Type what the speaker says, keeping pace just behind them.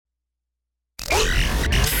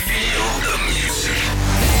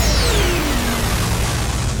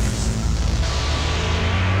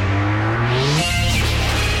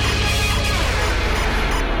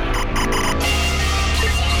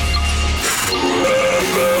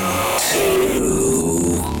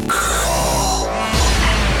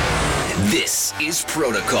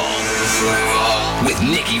Protocol with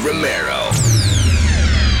Nicky Romero.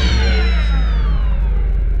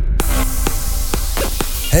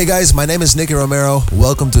 Hey guys, my name is Nicky Romero.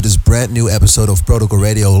 Welcome to this brand new episode of Protocol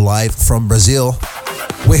Radio live from Brazil.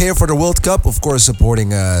 We're here for the World Cup, of course, supporting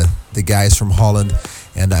the guys from Holland.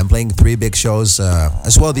 And I'm playing 3 big shows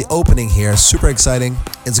as well. The opening here, super exciting.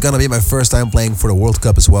 It's gonna be my first time playing for the World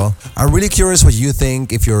Cup as well. I'm really curious what you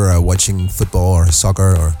think if you're watching football or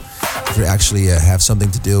soccer, or if you actually have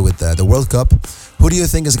something to do with the World Cup. Who do you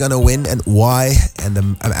think is gonna win and why? And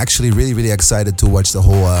I'm actually really excited to watch the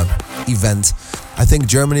whole event. I think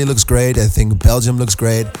Germany looks great. I think Belgium looks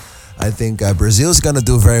great. I think Brazil is going to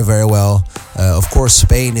do very well. Of course,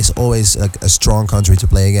 Spain is always a strong country to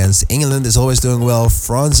play against. England is always doing well.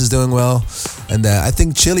 France is doing well. And I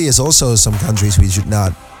think Chile is also some countries we should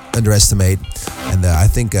not underestimate. And I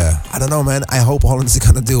think, I don't know, man. I hope Holland is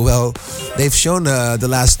going to do well. They've shown the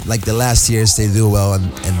last years they do well.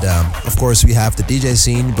 And of course, we have the DJ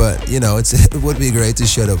scene. But, you know, it would be great to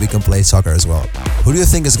show that we can play soccer as well. Who do you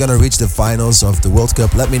think is going to reach the finals of the World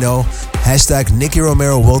Cup? Let me know. Hashtag Nicky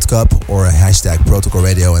Romero World Cup or hashtag Protocol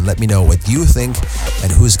Radio, and let me know what you think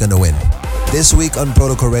and who's going to win. This week on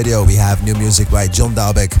Protocol Radio, we have new music by John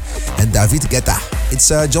Dahlbeck and David Guetta. It's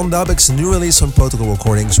John Dahlbeck's new release on Protocol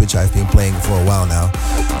Recordings, which I've been playing for a while now.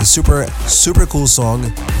 A super cool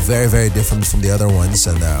song, very different from the other ones.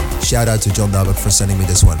 And shout out to John Dahlbeck for sending me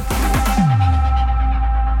this one.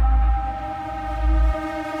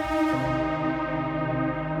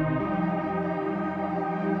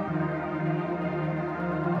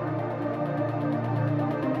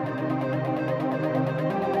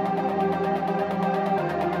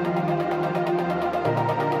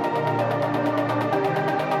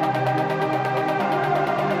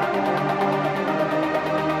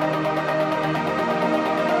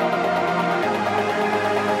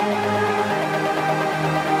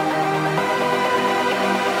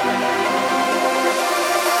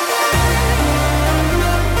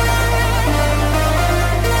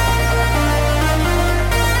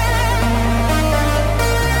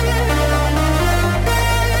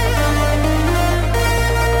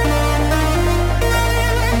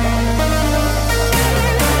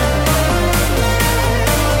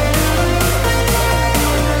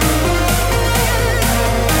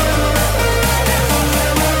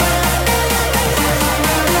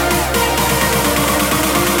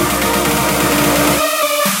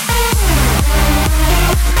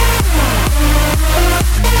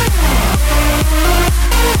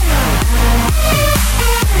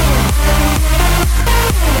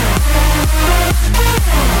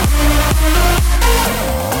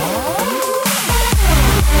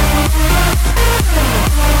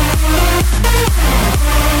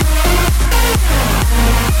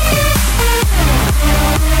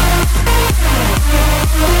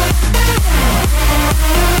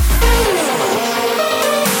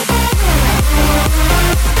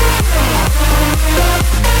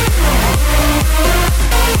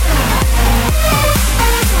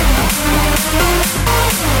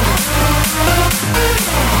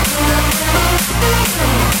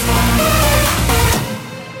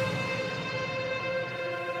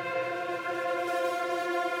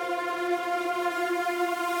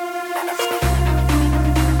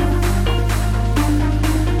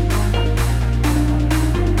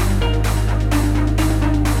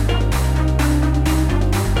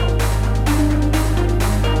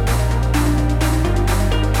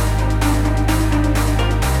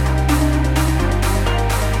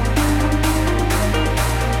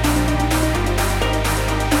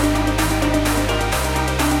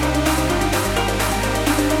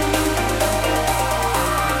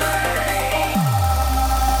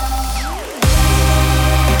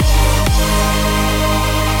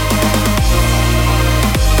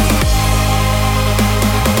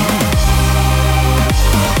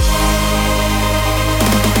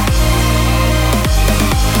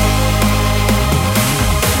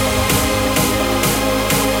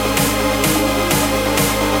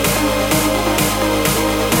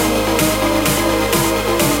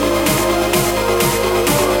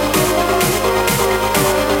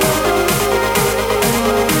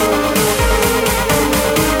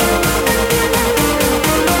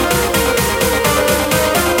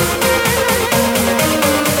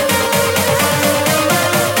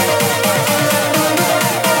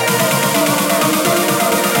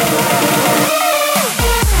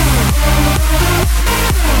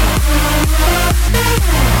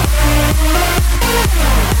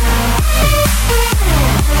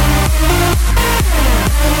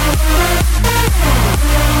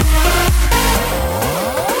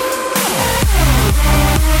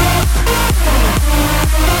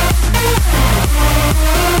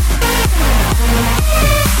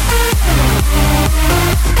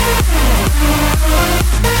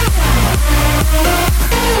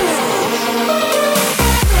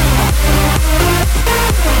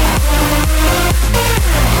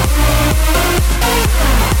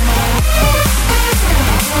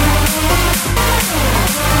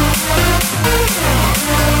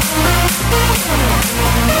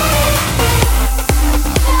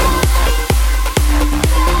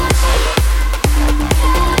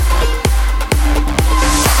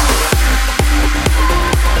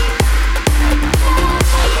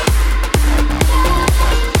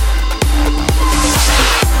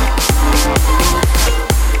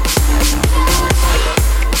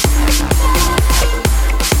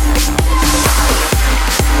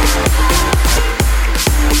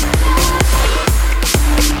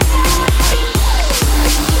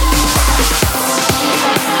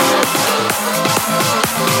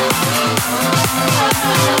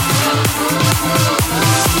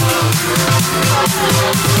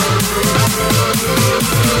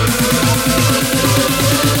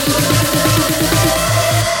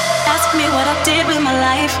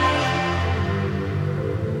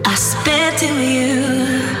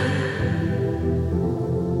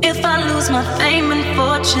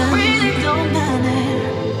 attention. Really don't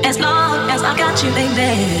matter. As long as I got you,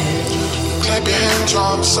 baby. Clap your hands,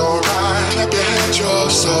 drop so right. Clap your hands,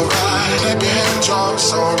 drop so right. Clap your hands, drop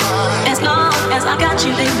so right. As long as I got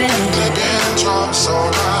you, baby. Clap your hands, drop so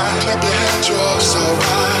right. Clap your hands, drop so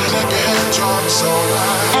right. Clap your hands, drop so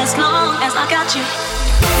right. As long as I got you.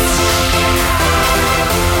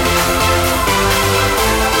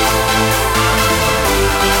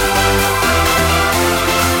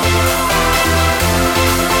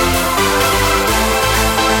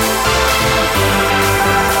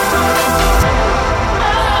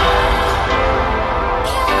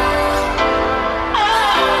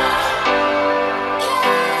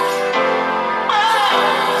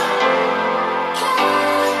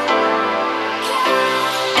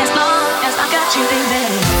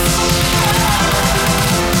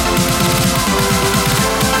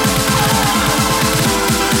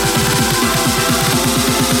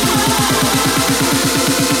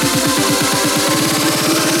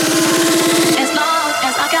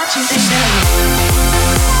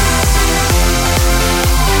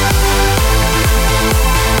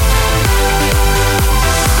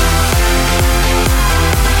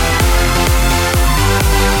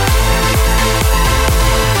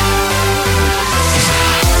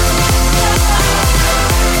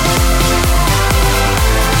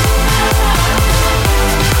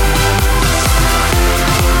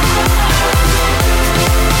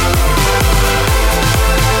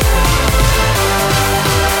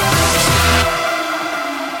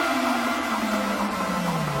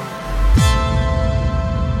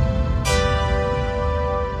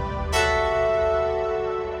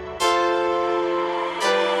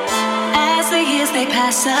 They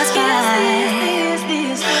pass us by.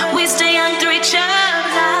 We stay under each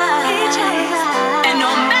other, and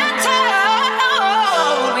no matter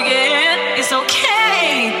how we get, it's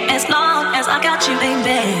okay as long as I got you,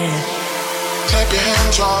 baby. Clap your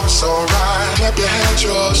hands, drop so right. Clap your hands,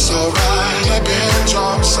 drop so right. Clap your hands,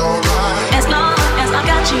 drop so right. As long as I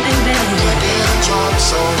got you, baby. Clap your hands, drop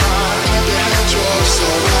so right. Clap your hands, drop so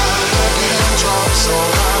right. Clap your hands, drop so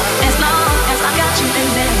right. As long as I got you,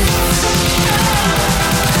 baby.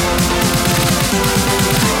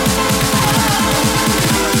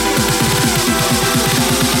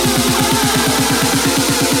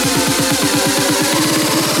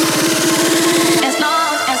 As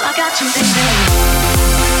long as I got you, baby.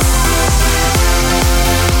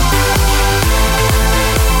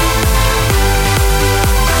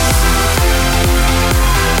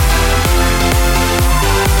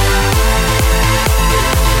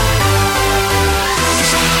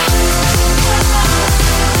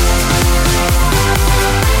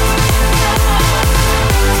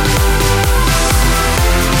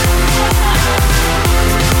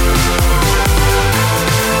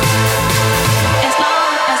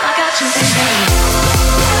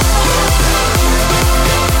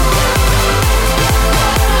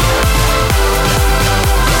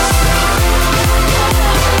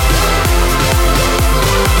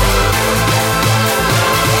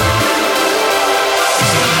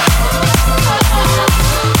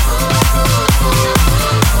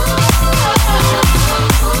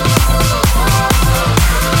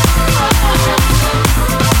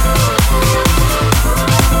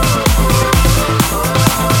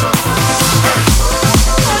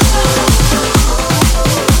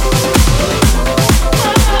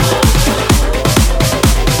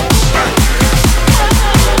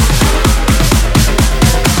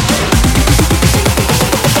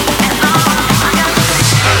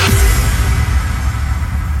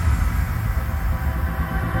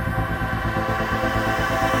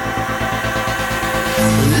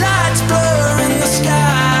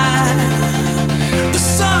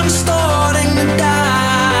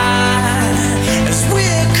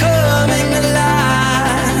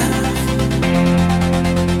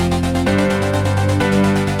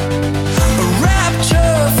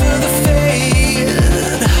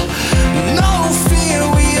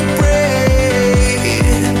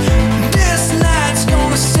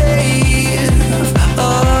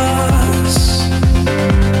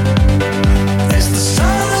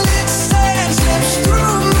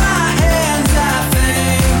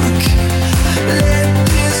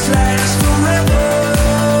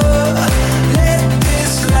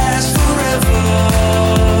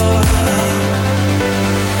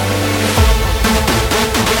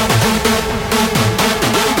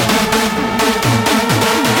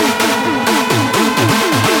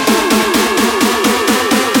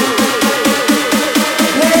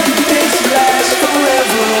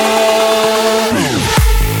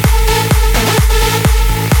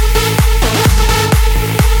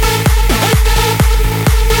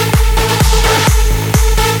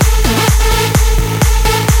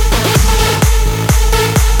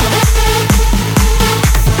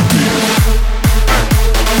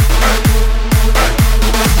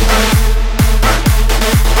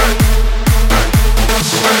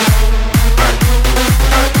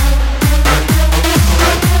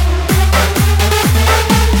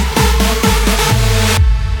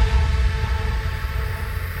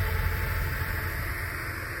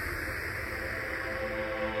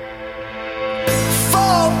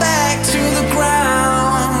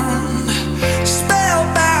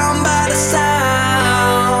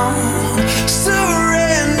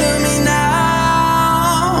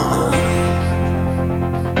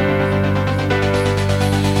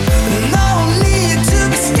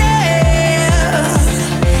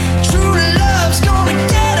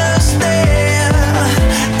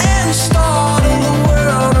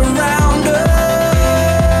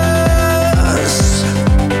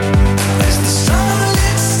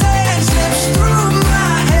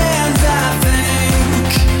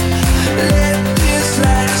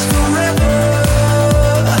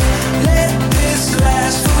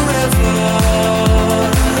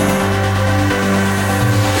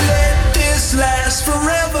 last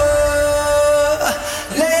forever.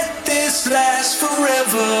 Let this last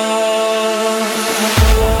forever.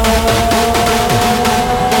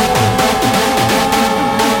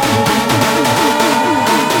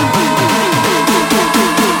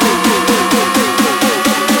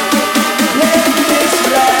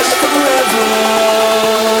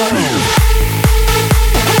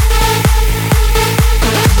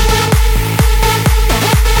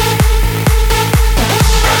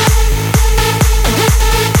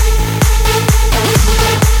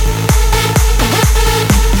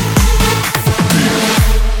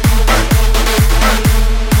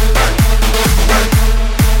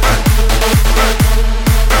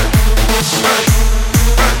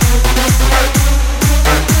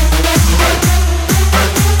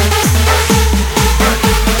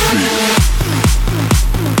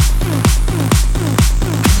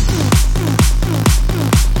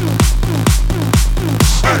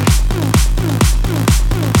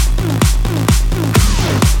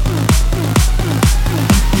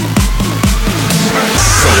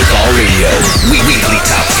 Weekly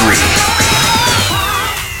Top 3.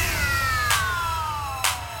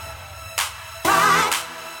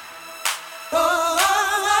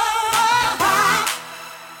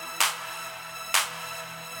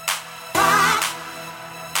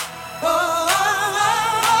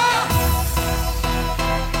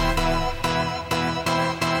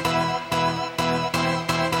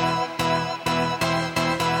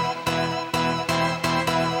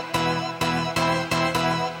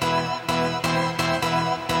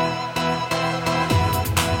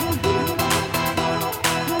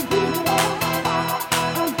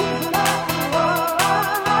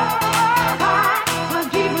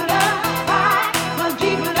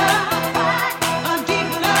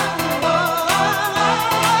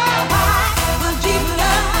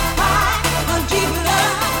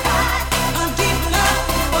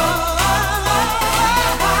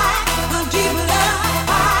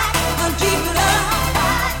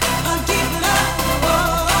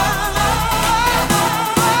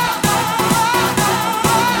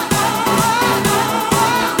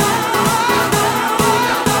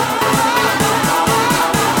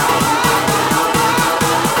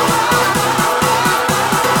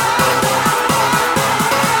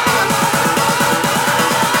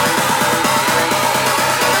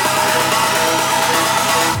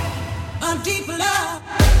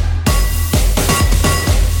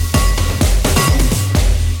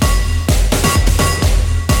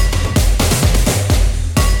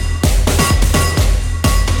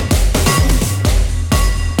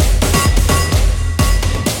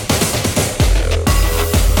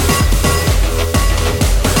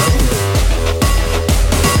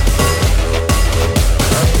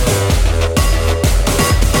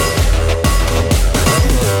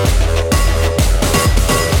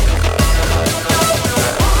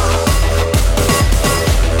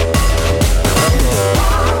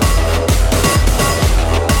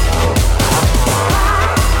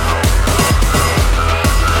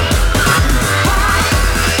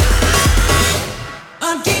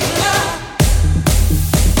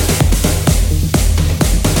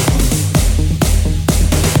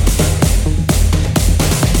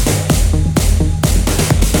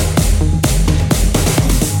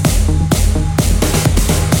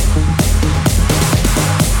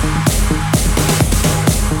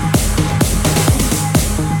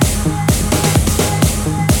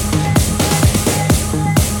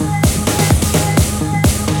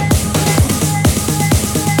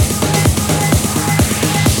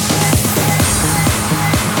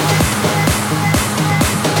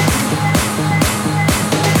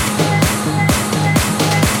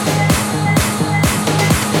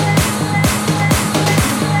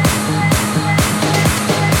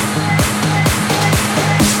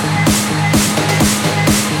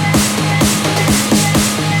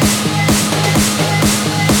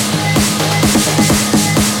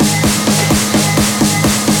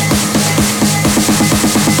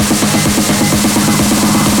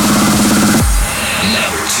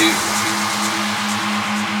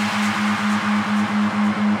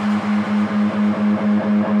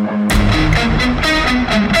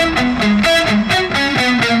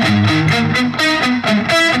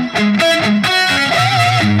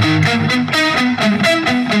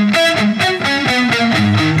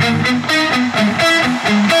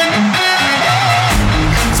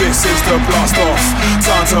 to blast off,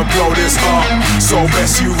 time to blow this up. So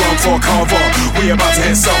best you run for cover, we about to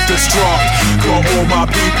hit self-destruct. Got all my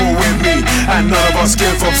people with me, and none of us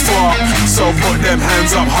give a fuck. So put them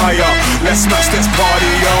hands up higher, let's smash this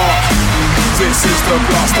party up. This is the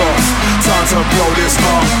blast off, time to blow this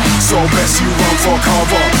up. So best you run for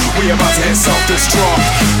cover. We about to hit self-destruct.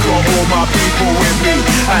 Got all my people with me,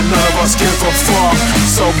 and none of us give a fuck.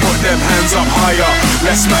 So put them hands up higher,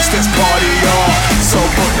 let's smash this party up. So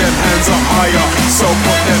put them hands up higher, so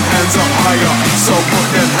put them hands up higher, so put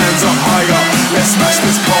them hands up higher, let's smash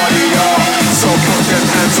this party up. So put them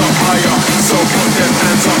hands up higher, so put them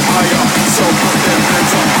hands up higher, so put them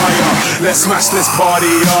hands up higher, let's smash this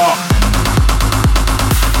party up.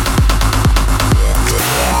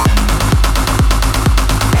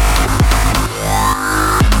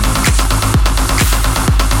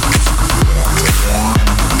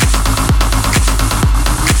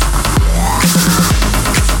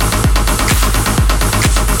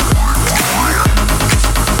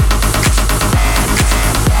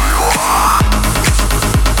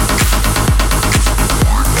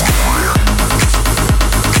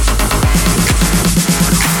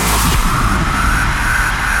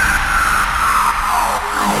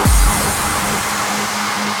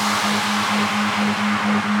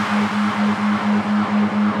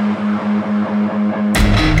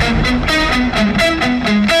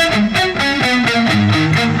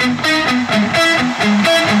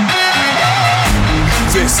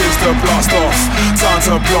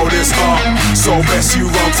 To blow this up, so best you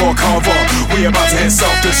run for cover. We about to hit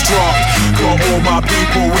self-destruct. Got all my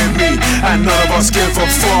people with me, and none of us give a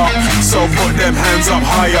fuck. So put them hands up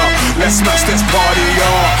higher, let's smash this party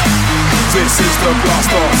up. This is the blast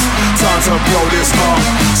off, time to blow this up.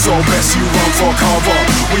 So best you run for cover.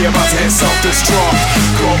 We about to hit self-destruct.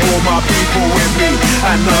 Got all my people with me,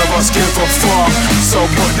 and none of us give a fuck. So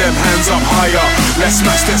put them hands up higher, let's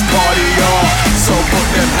smash this party up. So put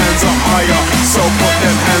them hands up higher, so put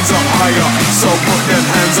them hands up higher, so put them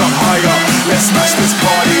hands up higher, let's smash this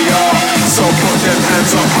party up. So put them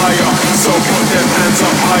hands up higher, so put them hands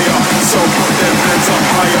up higher, so put them hands up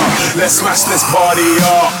higher, let's smash this party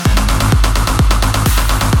up.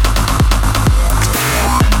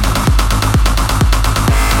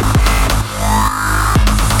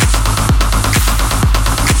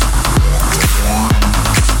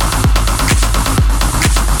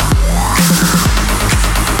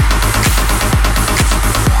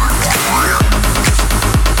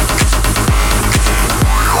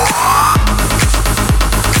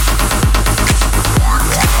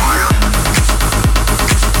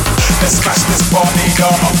 Let's smash this party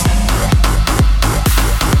up.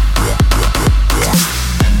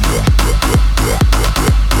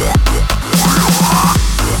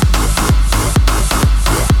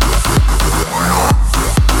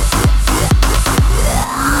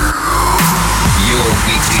 Your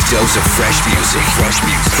weekly dose of fresh music.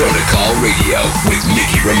 Protocol Radio with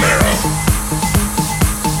Nicky Romero.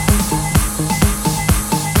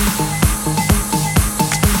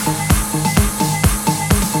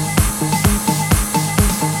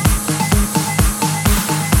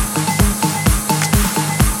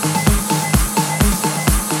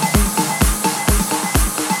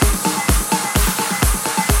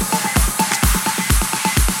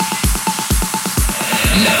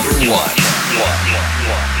 Number one.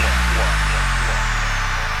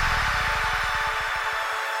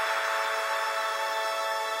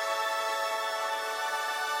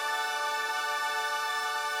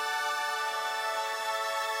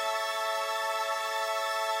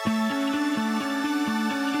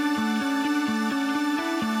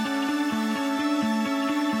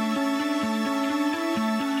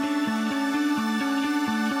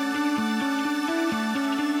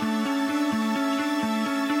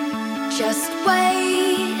 Just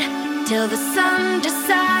wait till the sun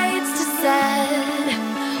decides to set.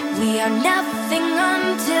 We are nothing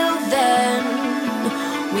until then.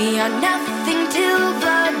 We are nothing till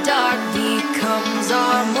the dark becomes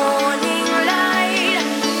our morning light.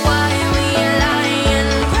 Why we lie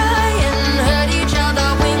and cry and hurt each other?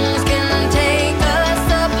 Wings can take us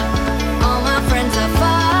up. All my friends are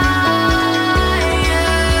fireflies.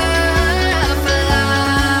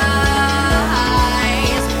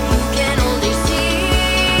 You can only see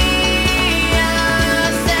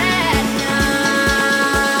us at night.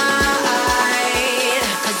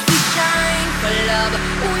 'Cause we shine for love,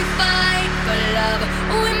 we fight for love,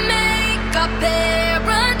 we make a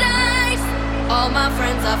paradise. All my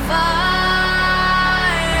friends are fireflies.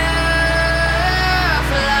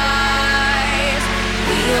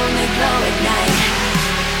 We only glow at night.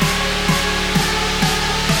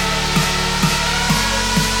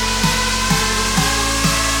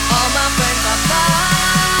 All my friends are fireflies.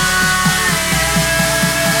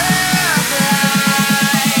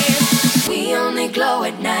 We only glow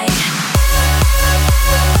at night.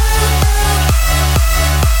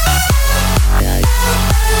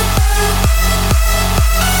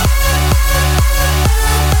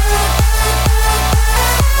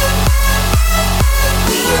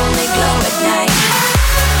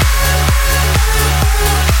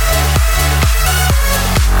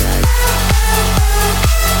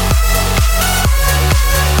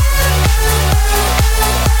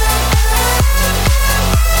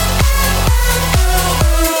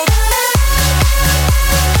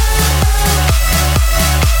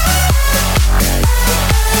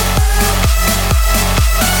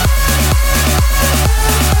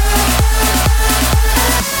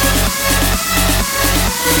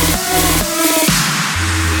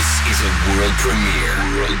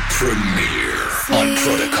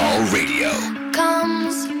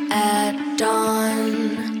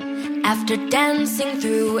 dawn, after dancing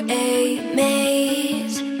through a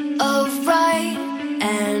maze of right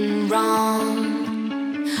and wrong.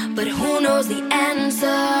 But who knows the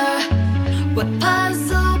answer? What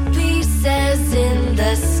puzzle pieces in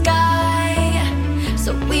the sky, so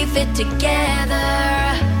we fit together.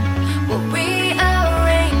 We'll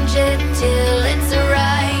rearrange it till it's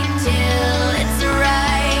right, till it's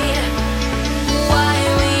right. Why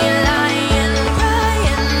we lie and cry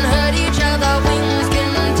and hurt each other? Wings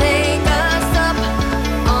can take us up.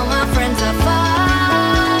 All my friends are fireflies.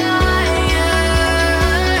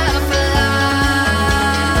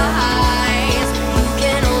 You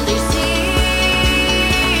can only see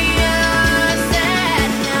us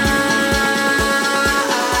at night.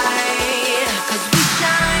 'Cause we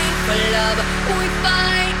shine for love, we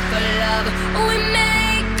fight for love, we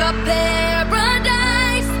make a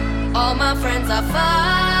paradise. All my friends are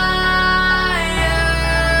fireflies.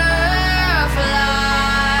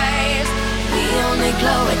 We only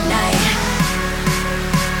glow at night.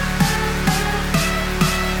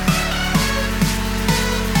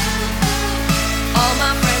 All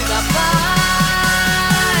my friends are fireflies.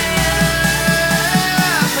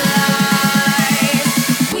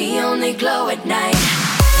 We only glow at night.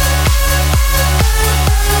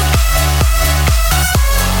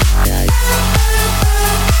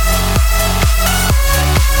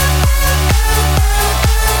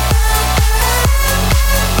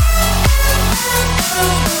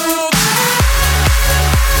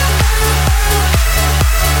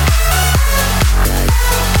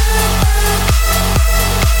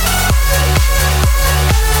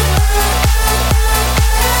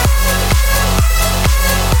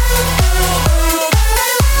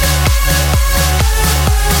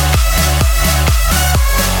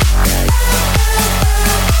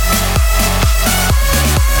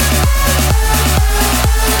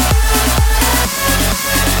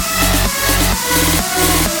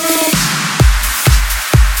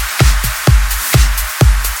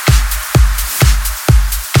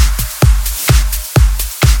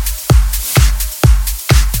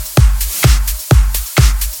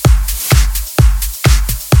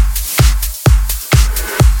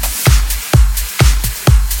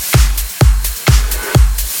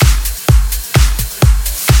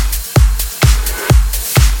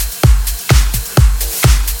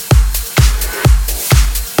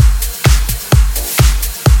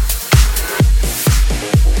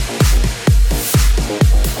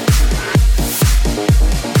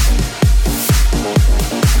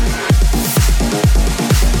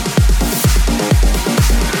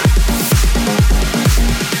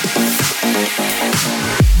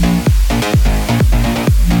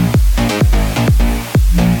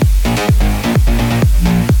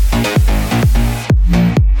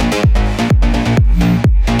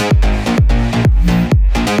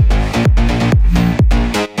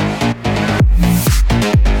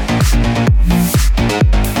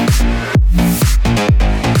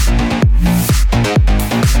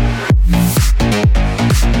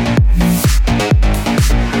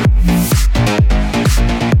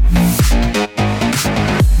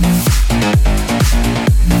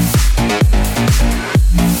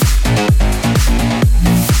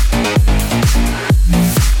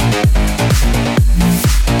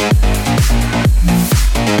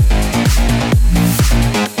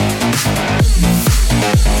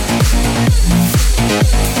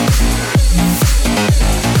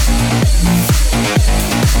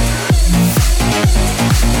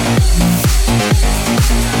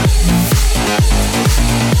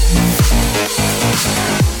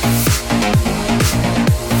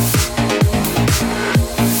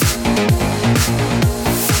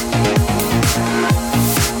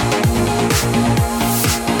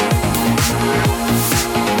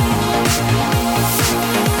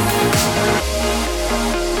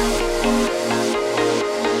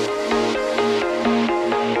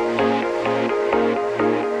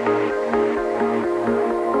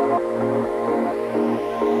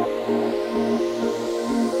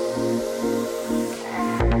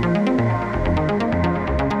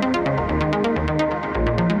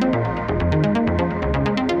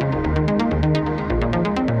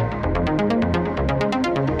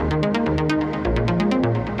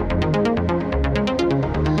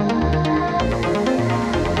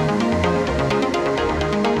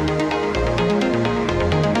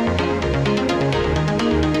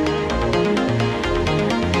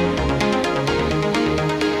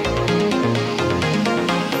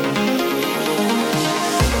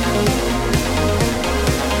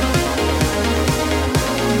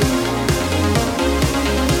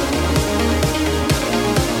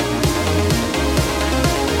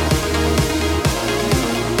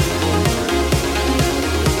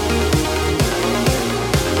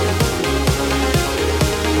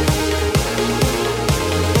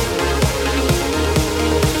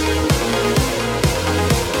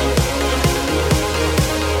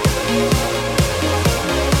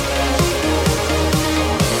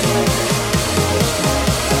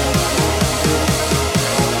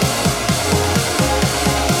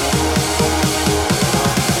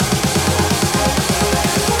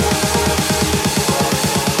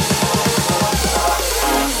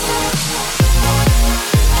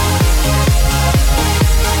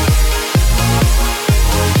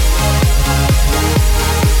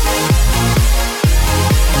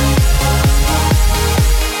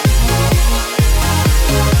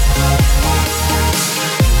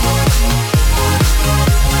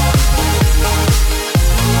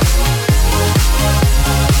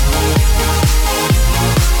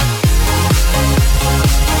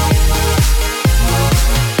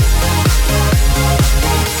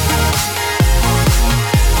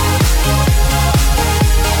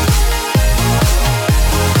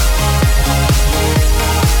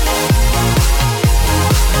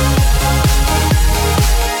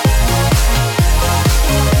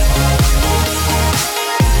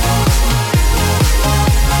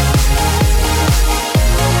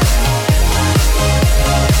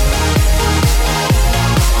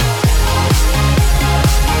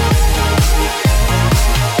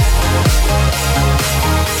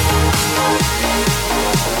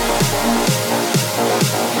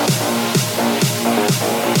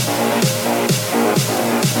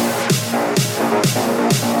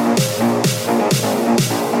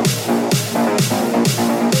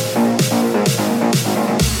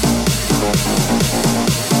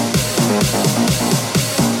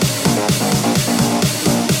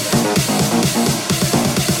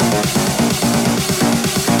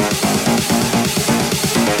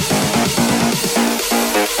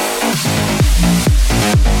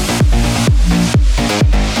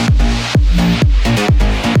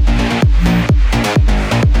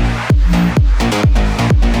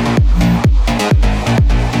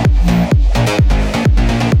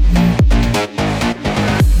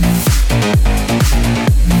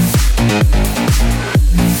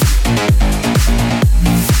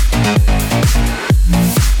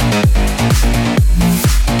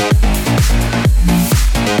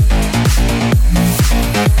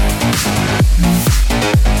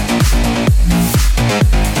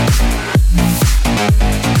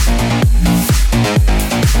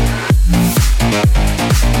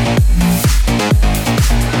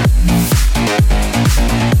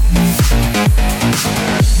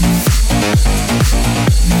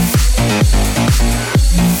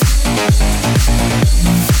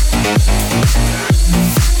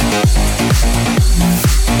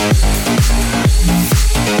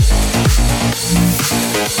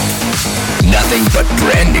 nothing but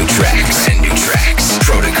brand new tracks. Brand new tracks.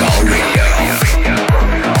 Protocol Radio.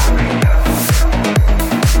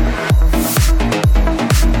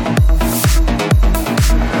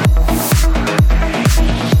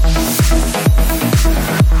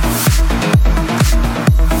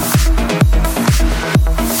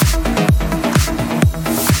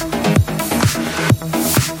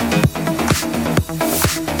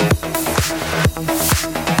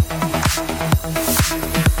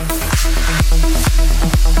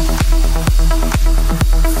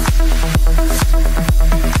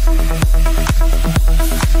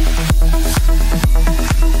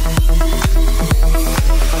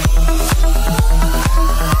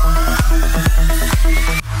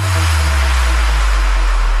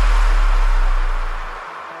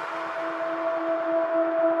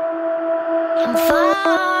 I'm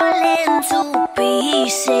falling to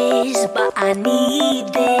pieces, but I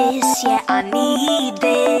need this, yeah, I need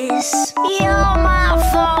this. You're my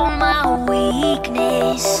fault, my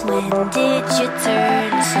weakness. When did you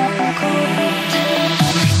turn so cold?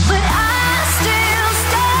 But I still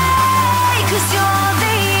stay, 'cause you're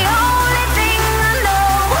the only thing I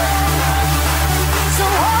know. So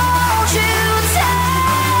won't you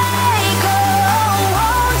take, oh,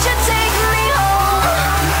 won't you take me home?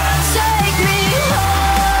 Take me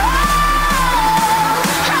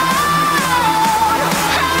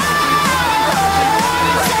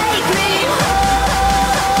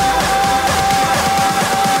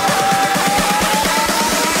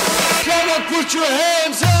Put your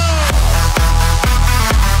hands up!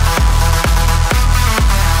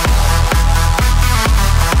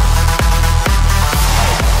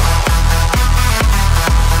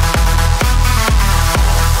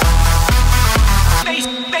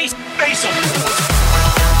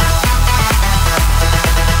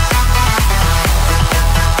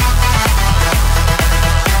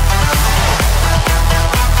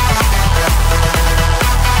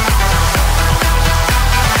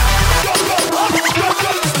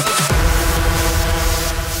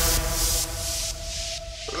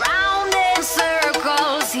 round in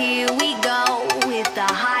circles, here we go, with the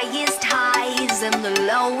highest highs and the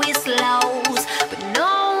lowest lows. But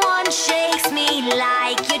no one shakes me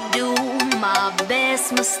like you do. My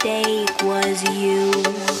best mistake was you.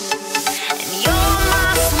 And you're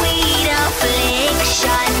my sweet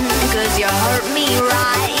affliction, 'cause you hurt me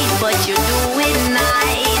right, but you do it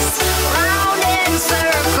nice. Round in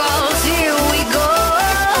circles, here we go.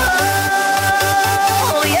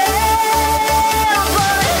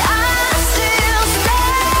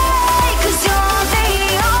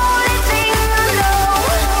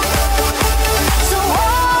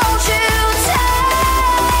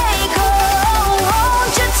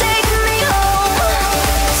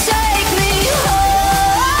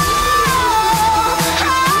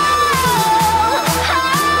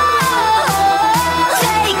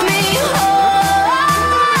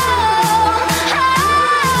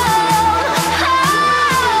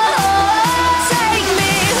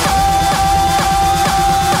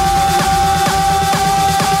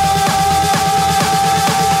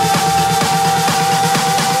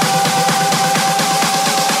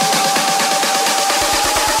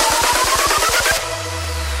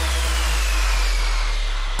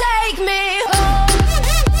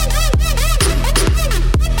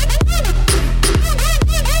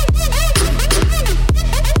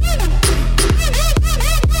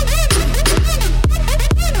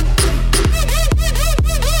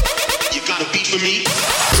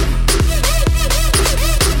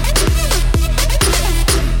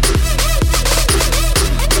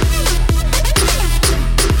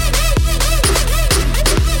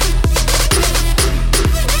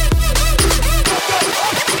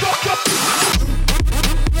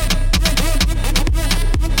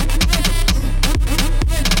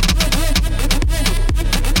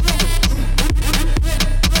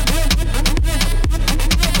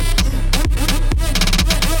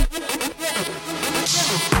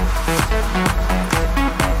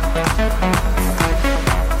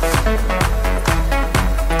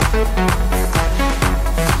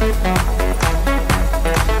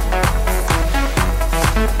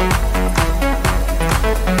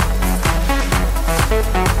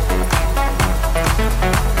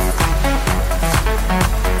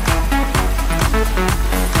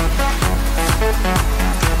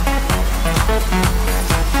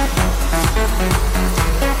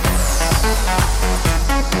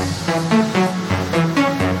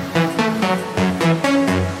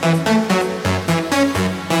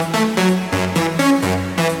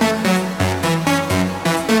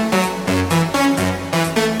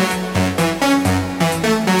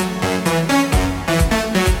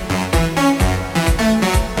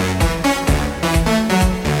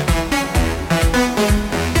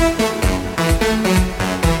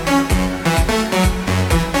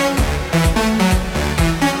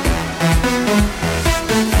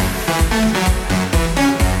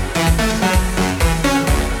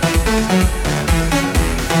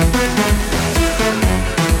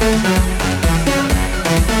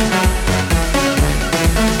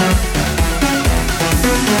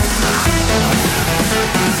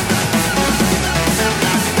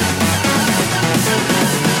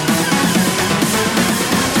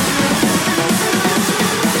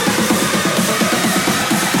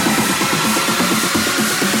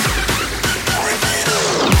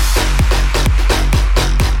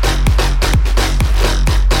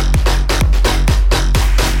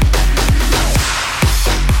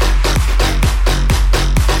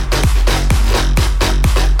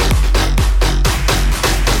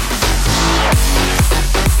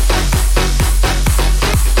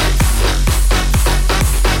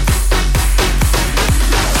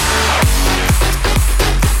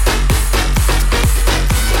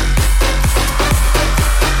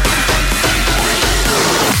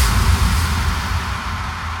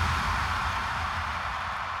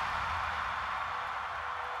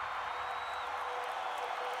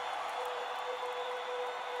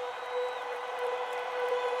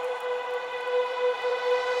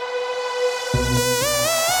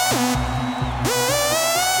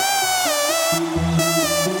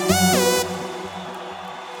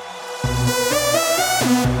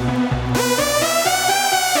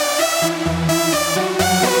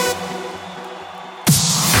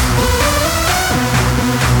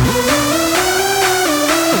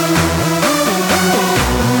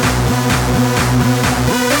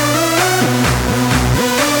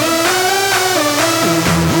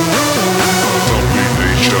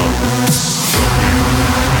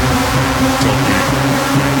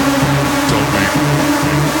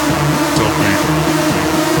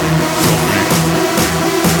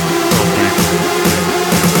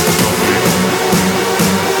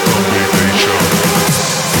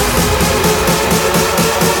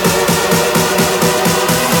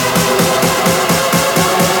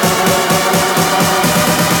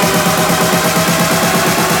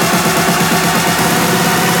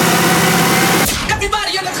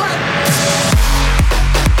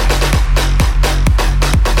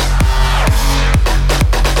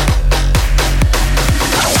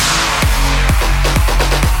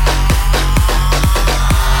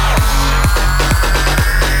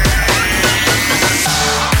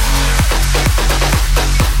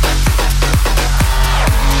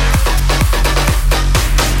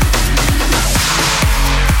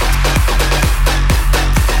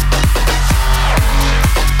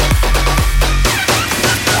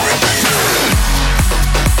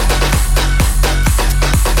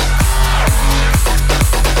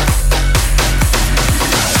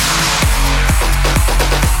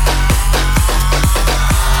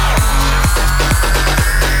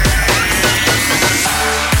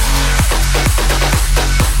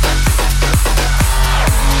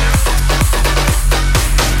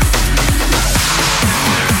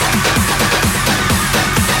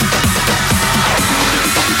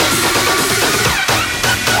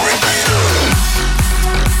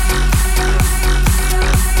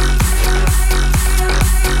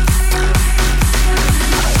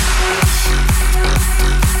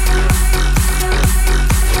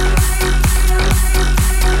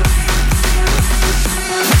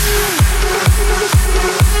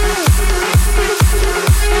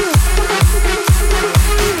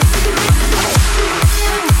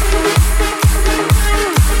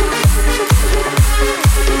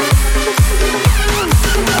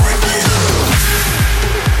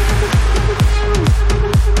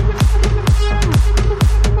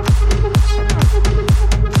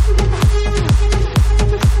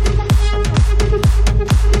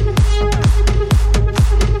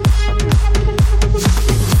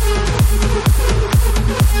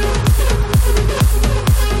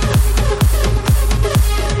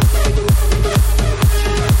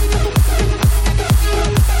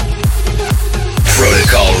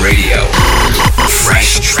 Radio.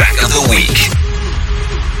 Fresh track of the week.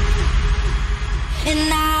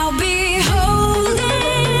 And I'll be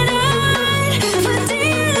holding on for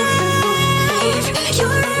dear life.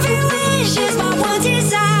 Your every wish is my one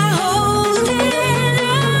desire. Holding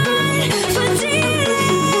on for dear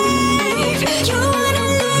life. You wanna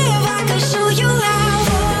live, I could show you how.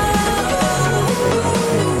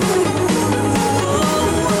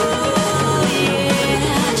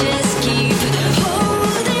 Yeah, just keep holding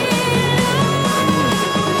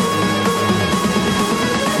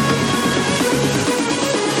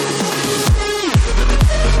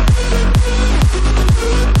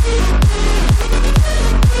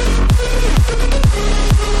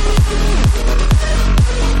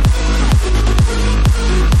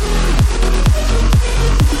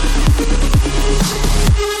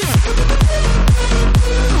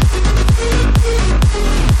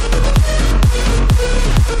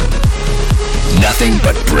Nothing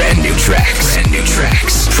but brand new tracks. Brand new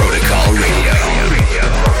tracks. Protocol Radio.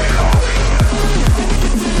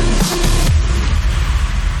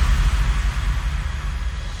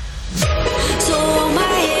 So hold my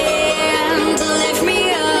hand to lift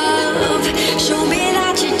me up. Show me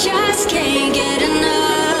that you just can't get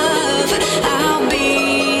enough. I'll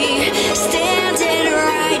be standing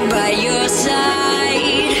right by your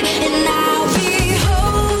side, and I'll be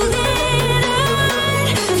holding on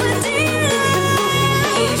for dear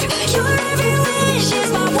life. Your every wish is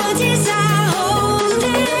my one desire.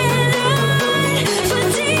 Holding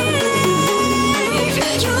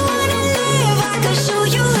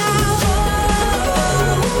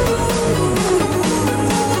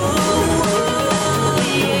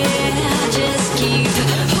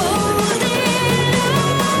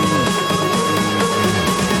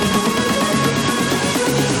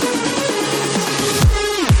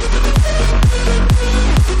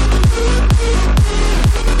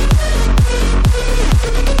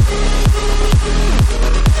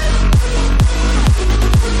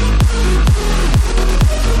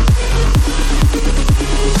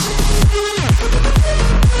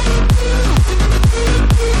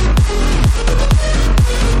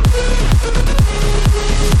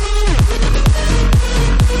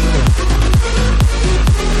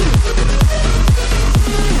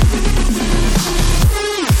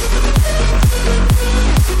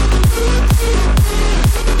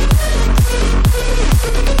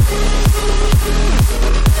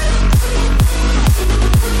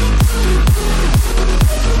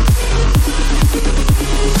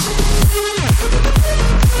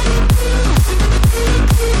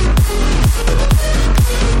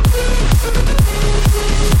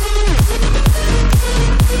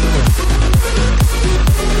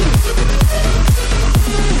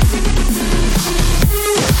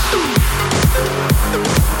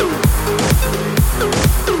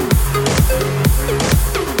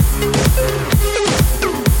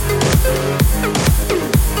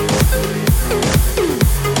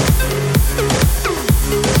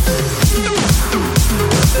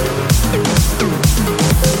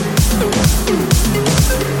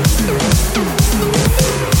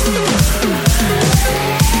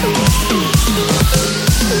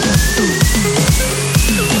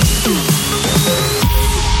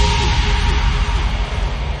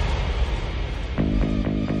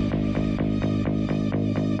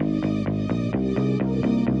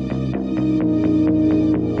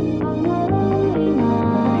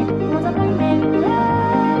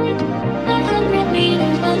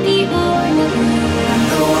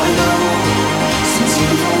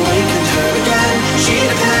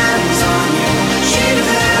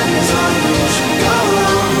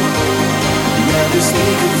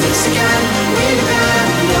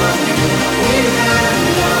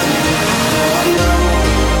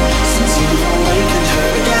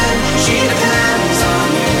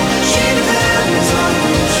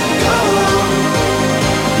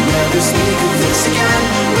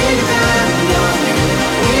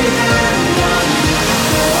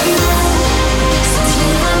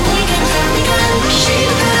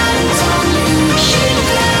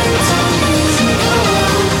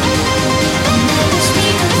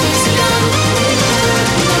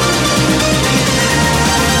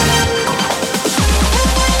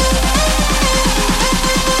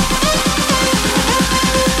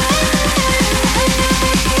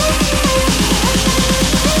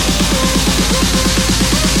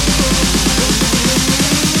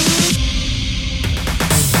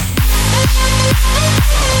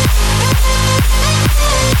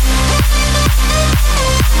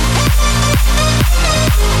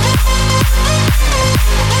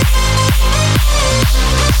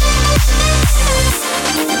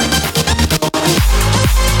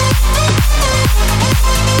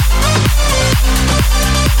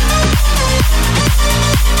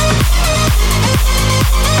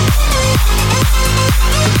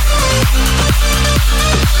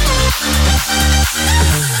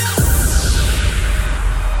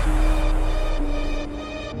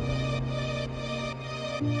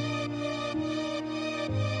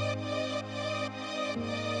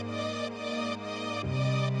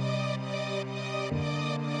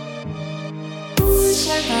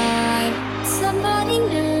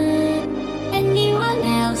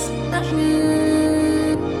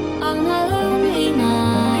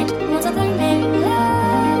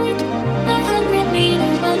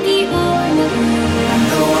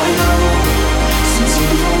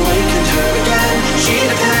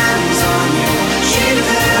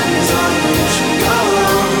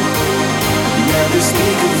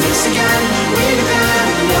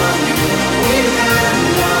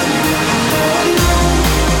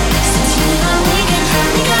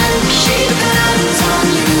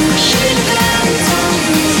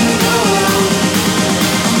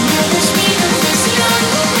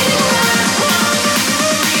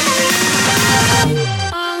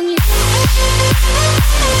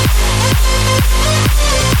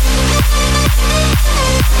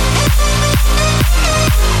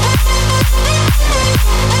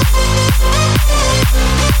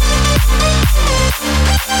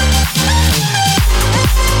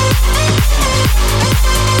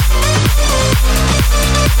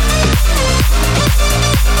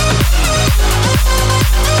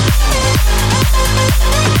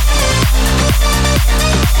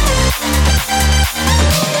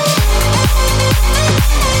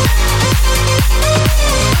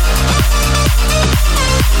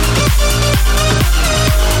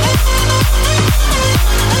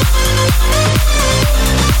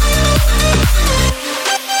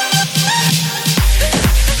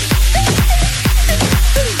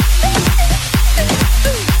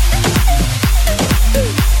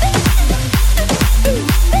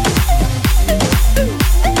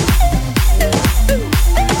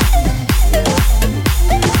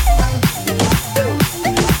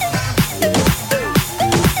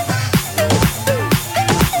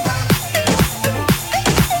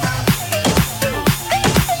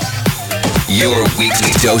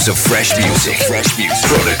weekly dose of fresh music.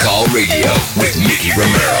 Protocol Radio with Nicky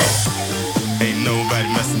Romero. Ain't nobody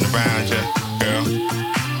messing around ya, girl.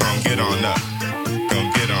 Come get on up,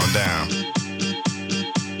 come get on down.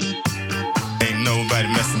 Ain't nobody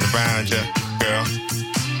messing around ya, girl.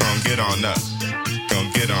 Come get on up,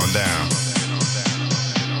 come get on down.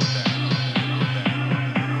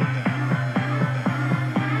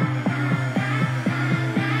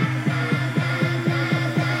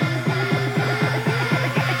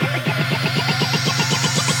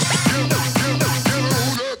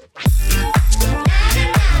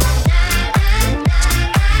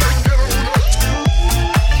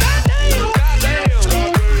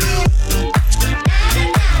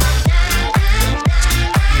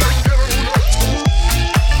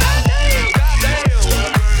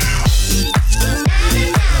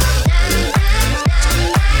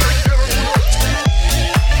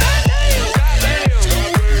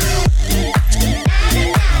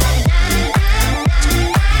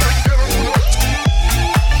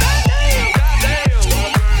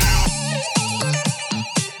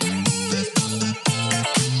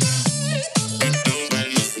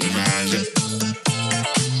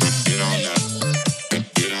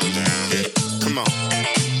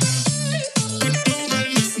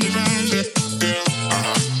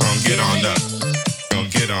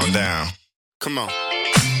 Come on.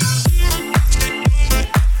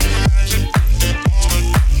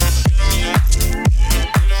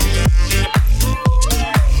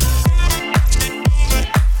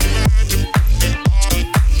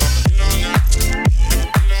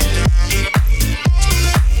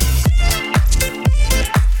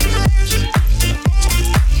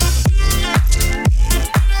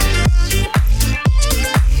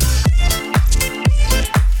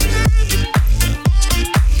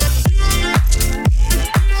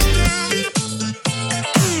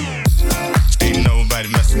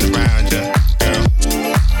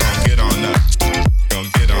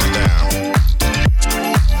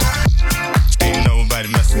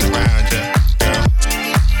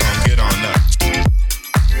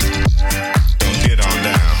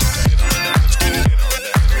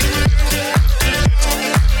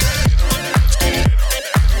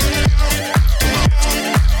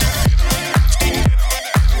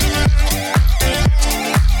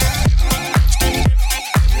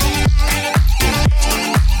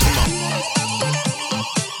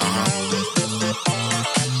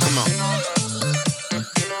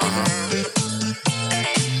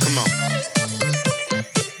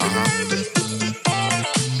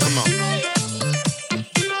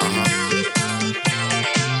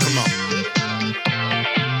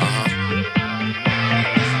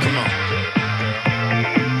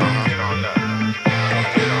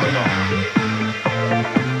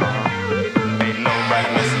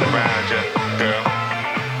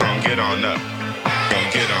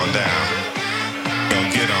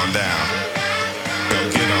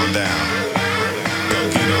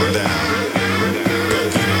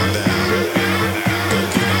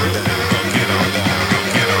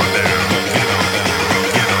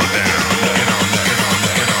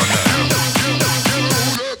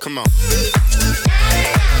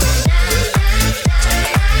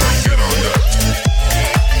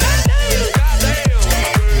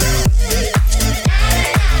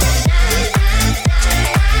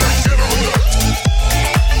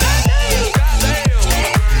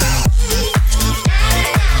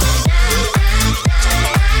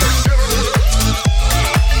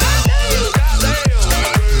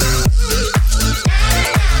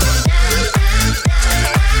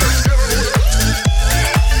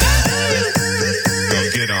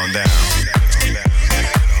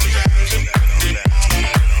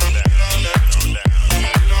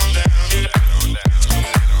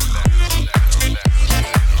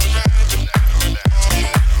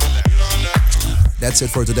 That's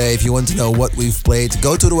it for today. If you want to know what we've played,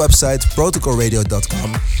 go to the website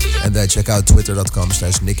protocolradio.com and check out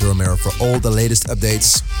twitter.com/Nicky Romero for all the latest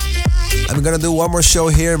updates. I'm gonna do one more show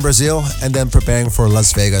here in Brazil and then preparing for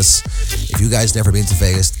Las Vegas. If you guys never been to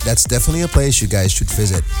Vegas, that's definitely a place you guys should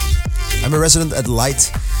visit. I'm a resident at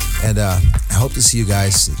Light, and I hope to see you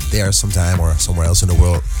guys there sometime or somewhere else in the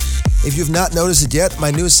world. If you've not noticed it yet, my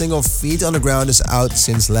new single Feet on the Ground is out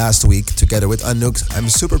since last week together with Anouk. I'm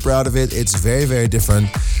super proud of it. It's very, very different.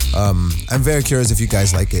 I'm very curious if you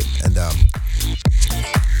guys like it. And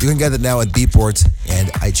you can get it now at Beatport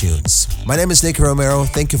and iTunes. My name is Nicky Romero.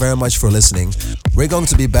 Thank you very much for listening. We're going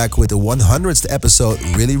to be back with the 100th episode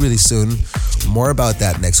really, really soon. More about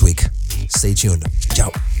that next week. Stay tuned.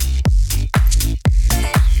 Ciao.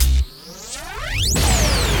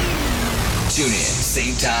 Tune in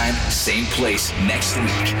same time, same place next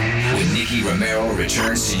week when Nicky Romero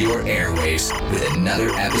returns to your airwaves with another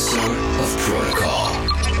episode of Protocol.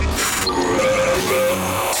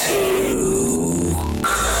 Forever 2.